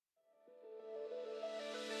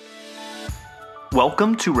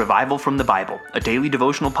Welcome to Revival from the Bible, a daily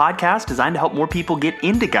devotional podcast designed to help more people get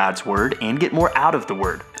into God's Word and get more out of the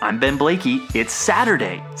Word. I'm Ben Blakey. It's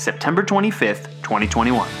Saturday, September 25th,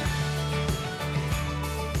 2021.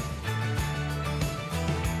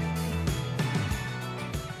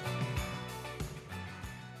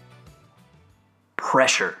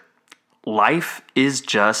 Pressure. Life is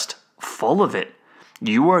just full of it.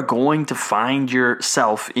 You are going to find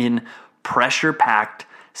yourself in pressure-packed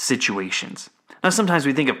situations. Now, sometimes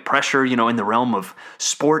we think of pressure, in the realm of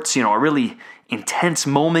sports, a really intense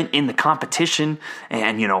moment in the competition.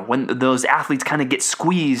 And, when those athletes kind of get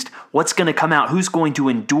squeezed, what's going to come out? Who's going to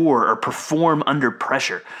endure or perform under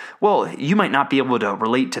pressure? Well, you might not be able to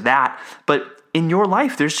relate to that, but in your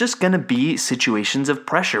life, there's just going to be situations of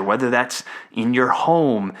pressure, whether that's in your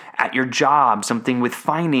home, at your job, something with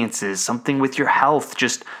finances, something with your health,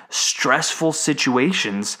 just stressful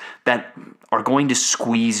situations that are going to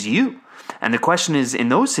squeeze you. And the question is, in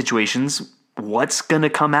those situations, what's going to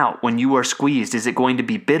come out when you are squeezed? Is it going to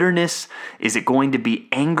be bitterness? Is it going to be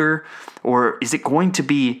anger? Or is it going to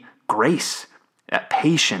be grace,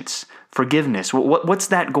 patience, forgiveness? What's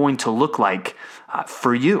that going to look like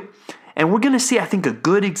for you? And we're going to see, I think, a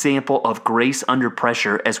good example of grace under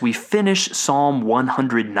pressure as we finish Psalm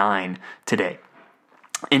 109 today.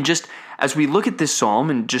 And just as we look at this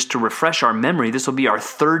psalm, and just to refresh our memory, this will be our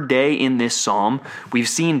third day in this psalm. We've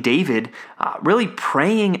seen David really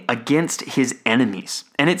praying against his enemies.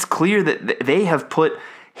 And it's clear that they have put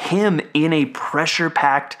him in a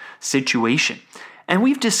pressure-packed situation. And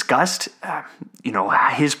we've discussed,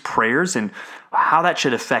 his prayers and how that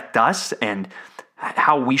should affect us, and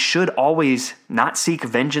how we should always not seek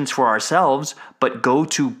vengeance for ourselves, but go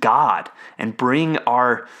to God and bring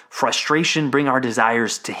our frustration, bring our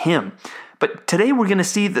desires to Him. But today we're going to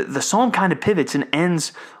see that the psalm kind of pivots and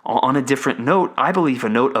ends on a different note, I believe a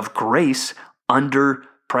note of grace under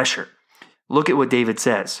pressure. Look at what David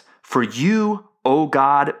says. "For you, O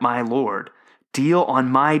God, my Lord, deal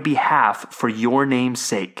on my behalf for your name's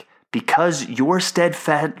sake. Because your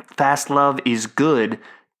steadfast love is good,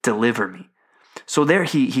 deliver me." So there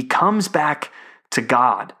he comes back to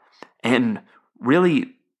God and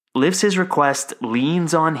really lifts his request,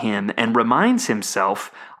 leans on him, and reminds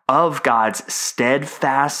himself of God's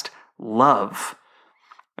steadfast love.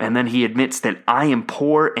 And then he admits that I am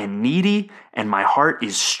poor and needy, and my heart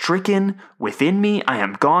is stricken within me. I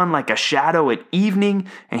am gone like a shadow at evening.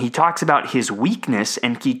 And he talks about his weakness,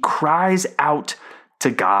 and he cries out to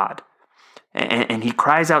God. And he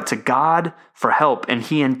cries out to God for help, and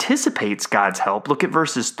he anticipates God's help. Look at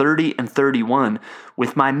verses 30 and 31.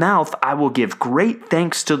 "With my mouth I will give great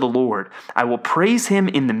thanks to the Lord. I will praise him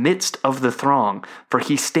in the midst of the throng, for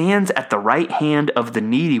he stands at the right hand of the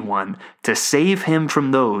needy one to save him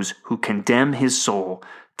from those who condemn his soul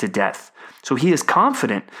to death." So he is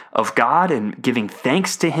confident of God and giving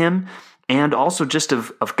thanks to him, and also just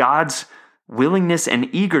of God's willingness and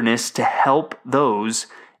eagerness to help those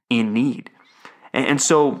in need. And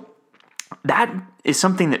so that is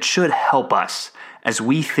something that should help us as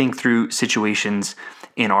we think through situations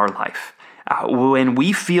in our life. When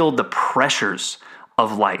we feel the pressures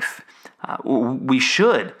of life, we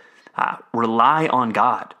should rely on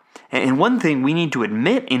God. And one thing we need to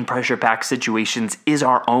admit in pressure-packed situations is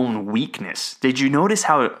our own weakness. Did you notice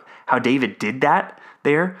how David did that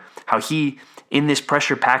there? How he, in this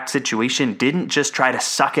pressure-packed situation, didn't just try to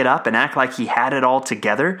suck it up and act like he had it all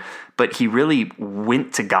together, but he really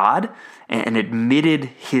went to God and admitted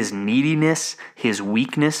his neediness, his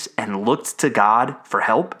weakness, and looked to God for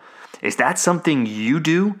help. Is that something you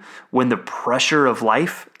do when the pressure of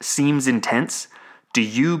life seems intense? Do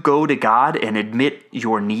you go to God and admit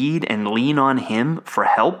your need and lean on Him for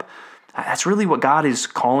help? That's really what God is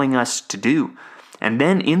calling us to do. And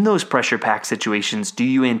then in those pressure-packed situations, do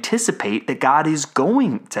you anticipate that God is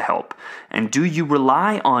going to help? And do you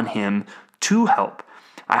rely on Him to help?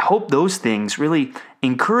 I hope those things really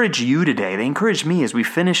encourage you today. They encourage me as we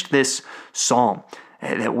finish this psalm,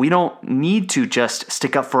 that we don't need to just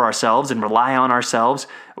stick up for ourselves and rely on ourselves.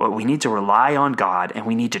 We need to rely on God, and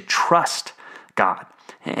we need to trust God.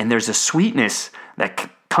 And there's a sweetness that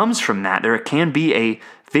comes from that. There can be a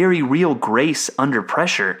very real grace under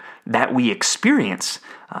pressure that we experience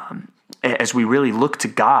as we really look to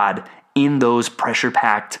God in those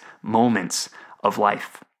pressure-packed moments of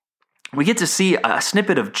life. We get to see a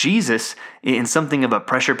snippet of Jesus in something of a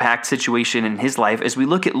pressure-packed situation in his life as we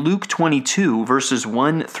look at Luke 22, verses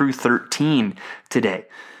 1 through 13 today.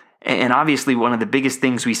 And obviously, one of the biggest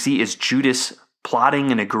things we see is Judas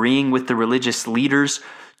plotting and agreeing with the religious leaders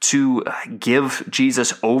to give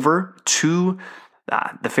Jesus over to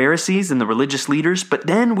the Pharisees and the religious leaders. But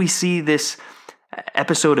then we see this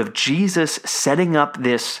episode of Jesus setting up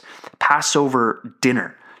this Passover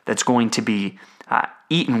dinner that's going to be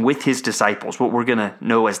eaten with his disciples, what we're going to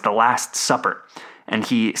know as the Last Supper. And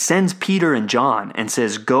he sends Peter and John and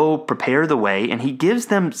says, go prepare the way. And he gives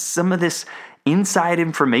them some of this inside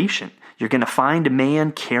information. You're going to find a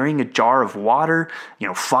man carrying a jar of water,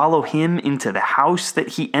 follow him into the house that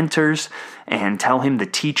he enters and tell him the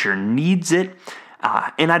teacher needs it.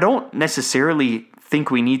 And I don't necessarily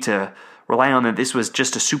think we need to rely on that this was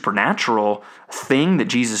just a supernatural thing that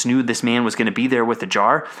Jesus knew this man was going to be there with a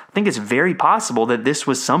jar. I think it's very possible that this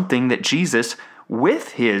was something that Jesus,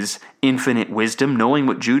 with his infinite wisdom, knowing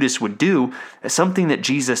what Judas would do, something that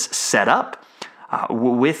Jesus set up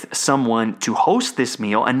with someone to host this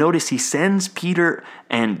meal. And notice he sends Peter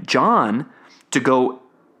and John to go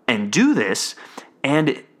and do this,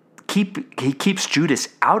 and he keeps Judas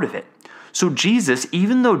out of it. So Jesus,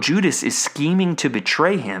 even though Judas is scheming to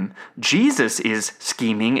betray him, Jesus is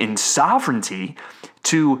scheming in sovereignty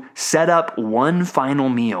to set up one final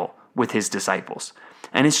meal with his disciples.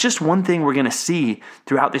 And it's just one thing we're going to see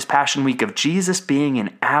throughout this Passion Week of Jesus being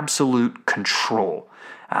in absolute control.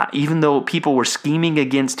 Even though people were scheming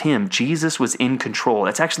against him, Jesus was in control.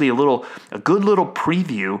 That's actually a good little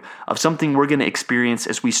preview of something we're going to experience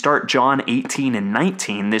as we start John 18 and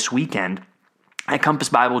 19 this weekend at Compass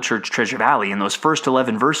Bible Church, Treasure Valley. In those first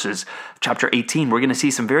 11 verses of chapter 18, we're going to see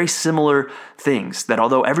some very similar things, that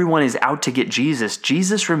although everyone is out to get Jesus,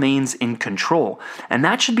 Jesus remains in control. And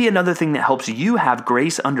that should be another thing that helps you have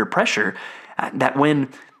grace under pressure, that when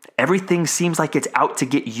everything seems like it's out to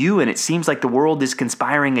get you and it seems like the world is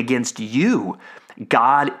conspiring against you,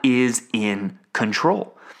 God is in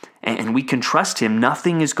control. And we can trust him.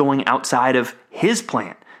 Nothing is going outside of his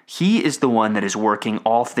plan. He is the one that is working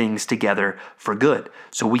all things together for good.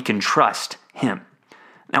 So we can trust him.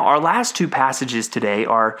 Now, our last two passages today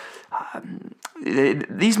are,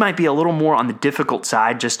 these might be a little more on the difficult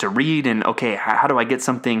side just to read and, okay, how do I get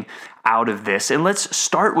something out of this? And let's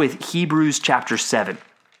start with Hebrews chapter 7.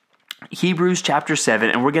 Hebrews chapter 7,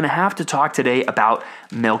 and we're going to have to talk today about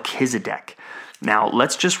Melchizedek. Now,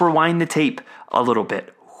 let's just rewind the tape a little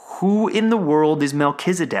bit. Who in the world is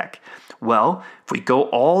Melchizedek? Well, if we go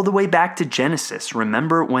all the way back to Genesis,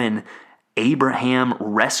 remember when Abraham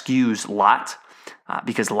rescues Lot?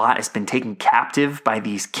 Because Lot has been taken captive by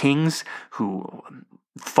these kings who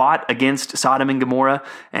fought against Sodom and Gomorrah,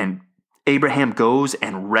 and Abraham goes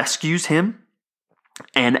and rescues him.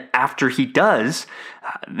 And after he does,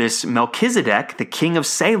 this Melchizedek, the king of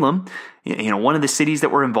Salem, one of the cities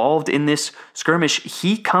that were involved in this skirmish,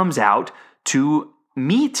 he comes out to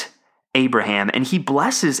meet Abraham, and he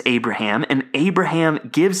blesses Abraham, and Abraham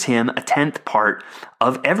gives him a 10th part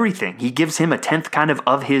of everything. He gives him a 10th kind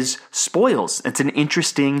of his spoils. It's an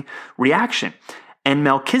interesting reaction. And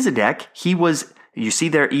Melchizedek, he was, you see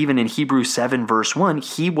there even in Hebrews 7 verse 1,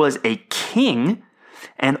 he was a king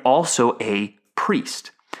and also a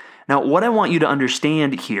priest. Now, what I want you to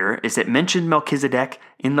understand here is it mentioned Melchizedek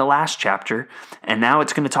in the last chapter, and now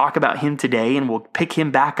it's going to talk about him today, and we'll pick him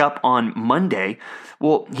back up on Monday.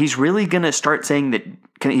 Well, he's really going to start saying that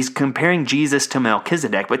he's comparing Jesus to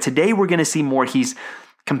Melchizedek, but today we're going to see more. He's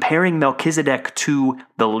comparing Melchizedek to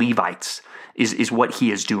the Levites, is what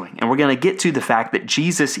he is doing. And we're going to get to the fact that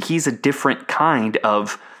Jesus, he's a different kind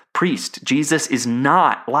of priest. Jesus is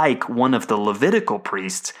not like one of the Levitical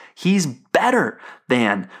priests. He's better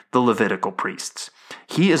than the Levitical priests.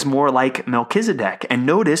 He is more like Melchizedek. And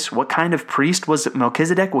notice, what kind of priest was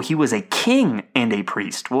Melchizedek? Well, he was a king and a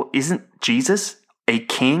priest. Well, isn't Jesus a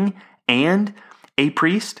king and a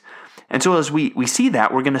priest? And so as we see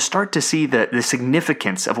that, we're going to start to see the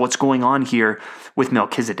significance of what's going on here with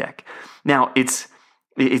Melchizedek. Now, it's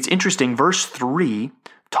interesting. Verse 3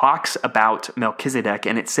 talks about Melchizedek,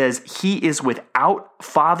 and it says, he is without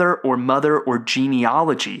father or mother or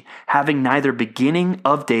genealogy, having neither beginning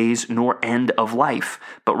of days nor end of life,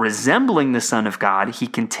 but resembling the Son of God, he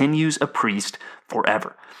continues a priest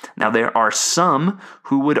forever. Now, there are some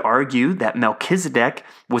who would argue that Melchizedek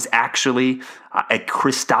was actually a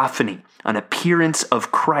Christophany, an appearance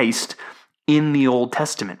of Christ in the Old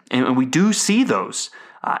Testament. And we do see those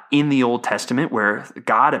in the Old Testament where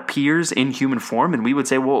God appears in human form, and we would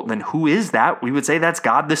say, well, then who is that? We would say that's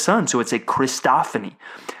God the Son, so it's a Christophany.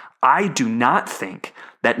 I do not think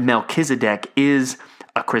that Melchizedek is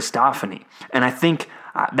a Christophany, and I think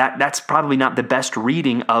that's probably not the best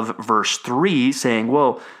reading of verse 3, saying,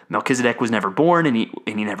 well, Melchizedek was never born and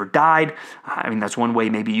he never died. I mean, that's one way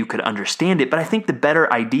maybe you could understand it. But I think the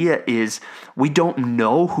better idea is we don't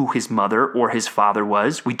know who his mother or his father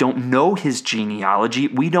was. We don't know his genealogy.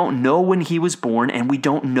 We don't know when he was born, and we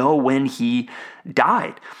don't know when he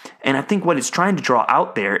died. And I think what it's trying to draw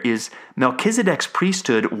out there is Melchizedek's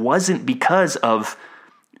priesthood wasn't because of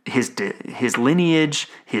his lineage,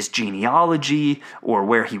 his genealogy, or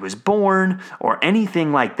where he was born, or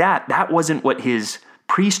anything like that. That wasn't what his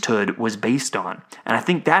priesthood was based on. And I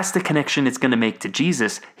think that's the connection it's going to make to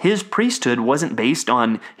Jesus. His priesthood wasn't based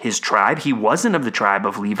on his tribe. He wasn't of the tribe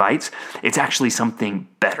of Levites. It's actually something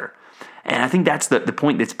better. And I think that's the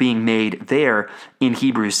point that's being made there in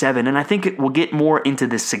Hebrews 7. And I think we'll get more into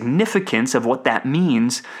the significance of what that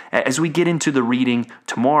means as we get into the reading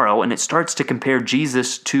tomorrow, and it starts to compare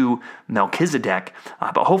Jesus to Melchizedek.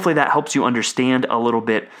 But hopefully that helps you understand a little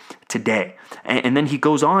bit today. And then he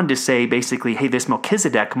goes on to say basically, hey, this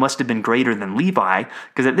Melchizedek must have been greater than Levi,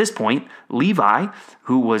 because at this point, Levi,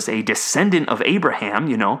 who was a descendant of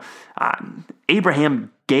Abraham,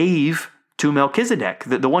 Abraham gave to Melchizedek.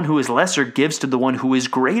 The one who is lesser gives to the one who is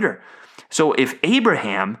greater. So if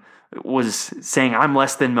Abraham was saying, I'm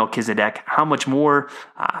less than Melchizedek, how much more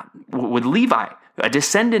would Levi, a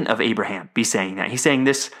descendant of Abraham, be saying that? He's saying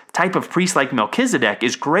this type of priest like Melchizedek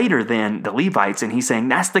is greater than the Levites, and he's saying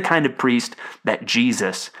that's the kind of priest that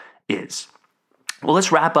Jesus is. Well,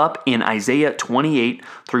 let's wrap up in Isaiah 28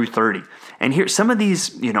 through 30. And here, some of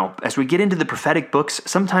these, as we get into the prophetic books,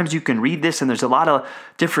 sometimes you can read this and there's a lot of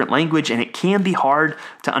different language and it can be hard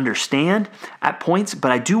to understand at points.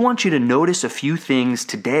 But I do want you to notice a few things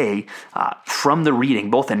today from the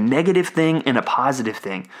reading, both a negative thing and a positive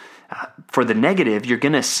thing. For the negative, you're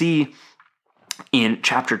going to see in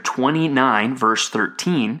chapter 29, verse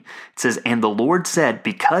 13, it says, "And the Lord said,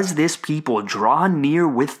 because this people draw near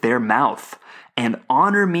with their mouth and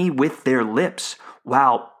honor me with their lips,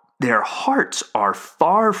 while their hearts are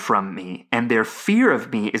far from me, and their fear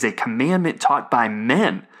of me is a commandment taught by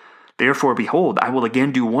men. Therefore, behold, I will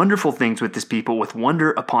again do wonderful things with this people, with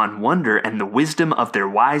wonder upon wonder, and the wisdom of their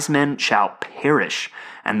wise men shall perish,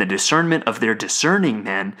 and the discernment of their discerning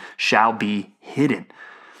men shall be hidden."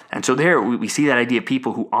 And so there we see that idea of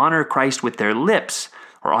people who honor Christ with their lips,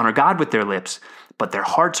 or honor God with their lips, but their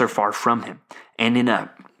hearts are far from him. And in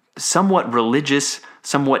a somewhat religious,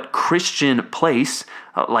 somewhat Christian place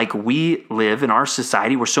like we live in our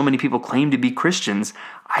society where so many people claim to be Christians,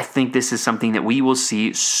 I think this is something that we will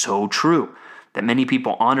see so true, that many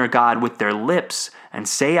people honor God with their lips and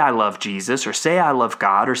say, I love Jesus, or say, I love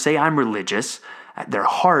God, or say, I'm religious. Their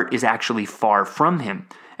heart is actually far from him.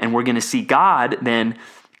 And we're going to see God then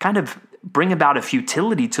kind of bring about a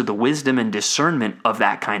futility to the wisdom and discernment of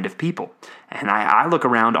that kind of people. And I look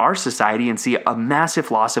around our society and see a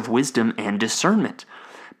massive loss of wisdom and discernment.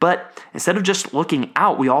 But instead of just looking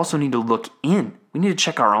out, we also need to look in. We need to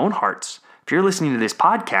check our own hearts. If you're listening to this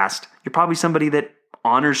podcast, you're probably somebody that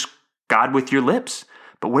honors God with your lips.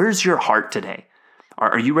 But where's your heart today?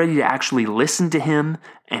 Are you ready to actually listen to him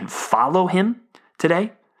and follow him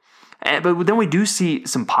today? But then we do see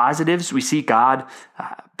some positives. We see God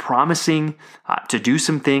promising to do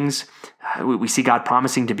some things. We see God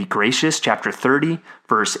promising to be gracious. Chapter 30,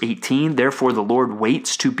 verse 18, "Therefore the Lord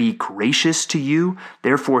waits to be gracious to you.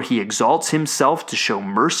 Therefore he exalts himself to show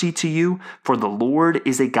mercy to you. For the Lord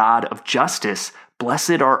is a God of justice.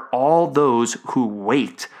 Blessed are all those who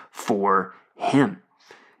wait for him."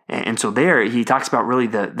 And so there he talks about really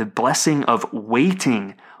the blessing of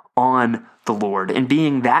waiting on the Lord and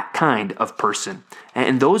being that kind of person.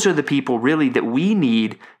 And those are the people really that we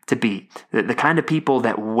need to be, the kind of people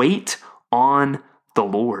that wait on the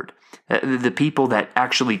Lord, the people that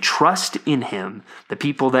actually trust in him, the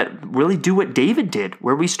people that really do what David did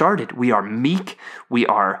where we started. We are meek, we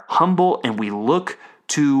are humble, and we look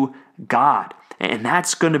to God. And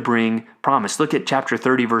that's going to bring promise. Look at chapter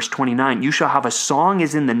 30, verse 29. "You shall have a song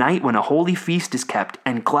as in the night when a holy feast is kept,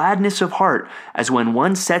 and gladness of heart as when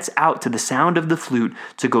one sets out to the sound of the flute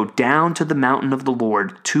to go down to the mountain of the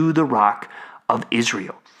Lord, to the rock of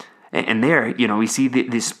Israel." And there, we see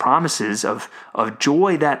these promises of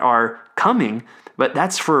joy that are coming, but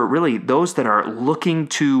that's for really those that are looking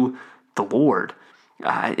to the Lord.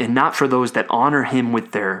 And not for those that honor him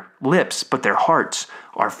with their lips, but their hearts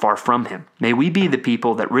are far from him. May we be the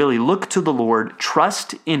people that really look to the Lord,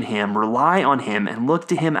 trust in him, rely on him, and look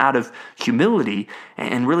to him out of humility,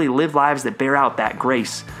 and really live lives that bear out that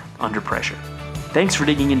grace under pressure. Thanks for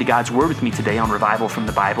digging into God's Word with me today on Revival from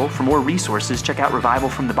the Bible. For more resources, check out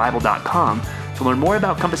revivalfromthebible.com. To learn more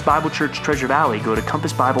about Compass Bible Church Treasure Valley, go to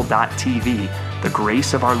compassbible.tv. The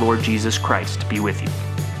grace of our Lord Jesus Christ be with you.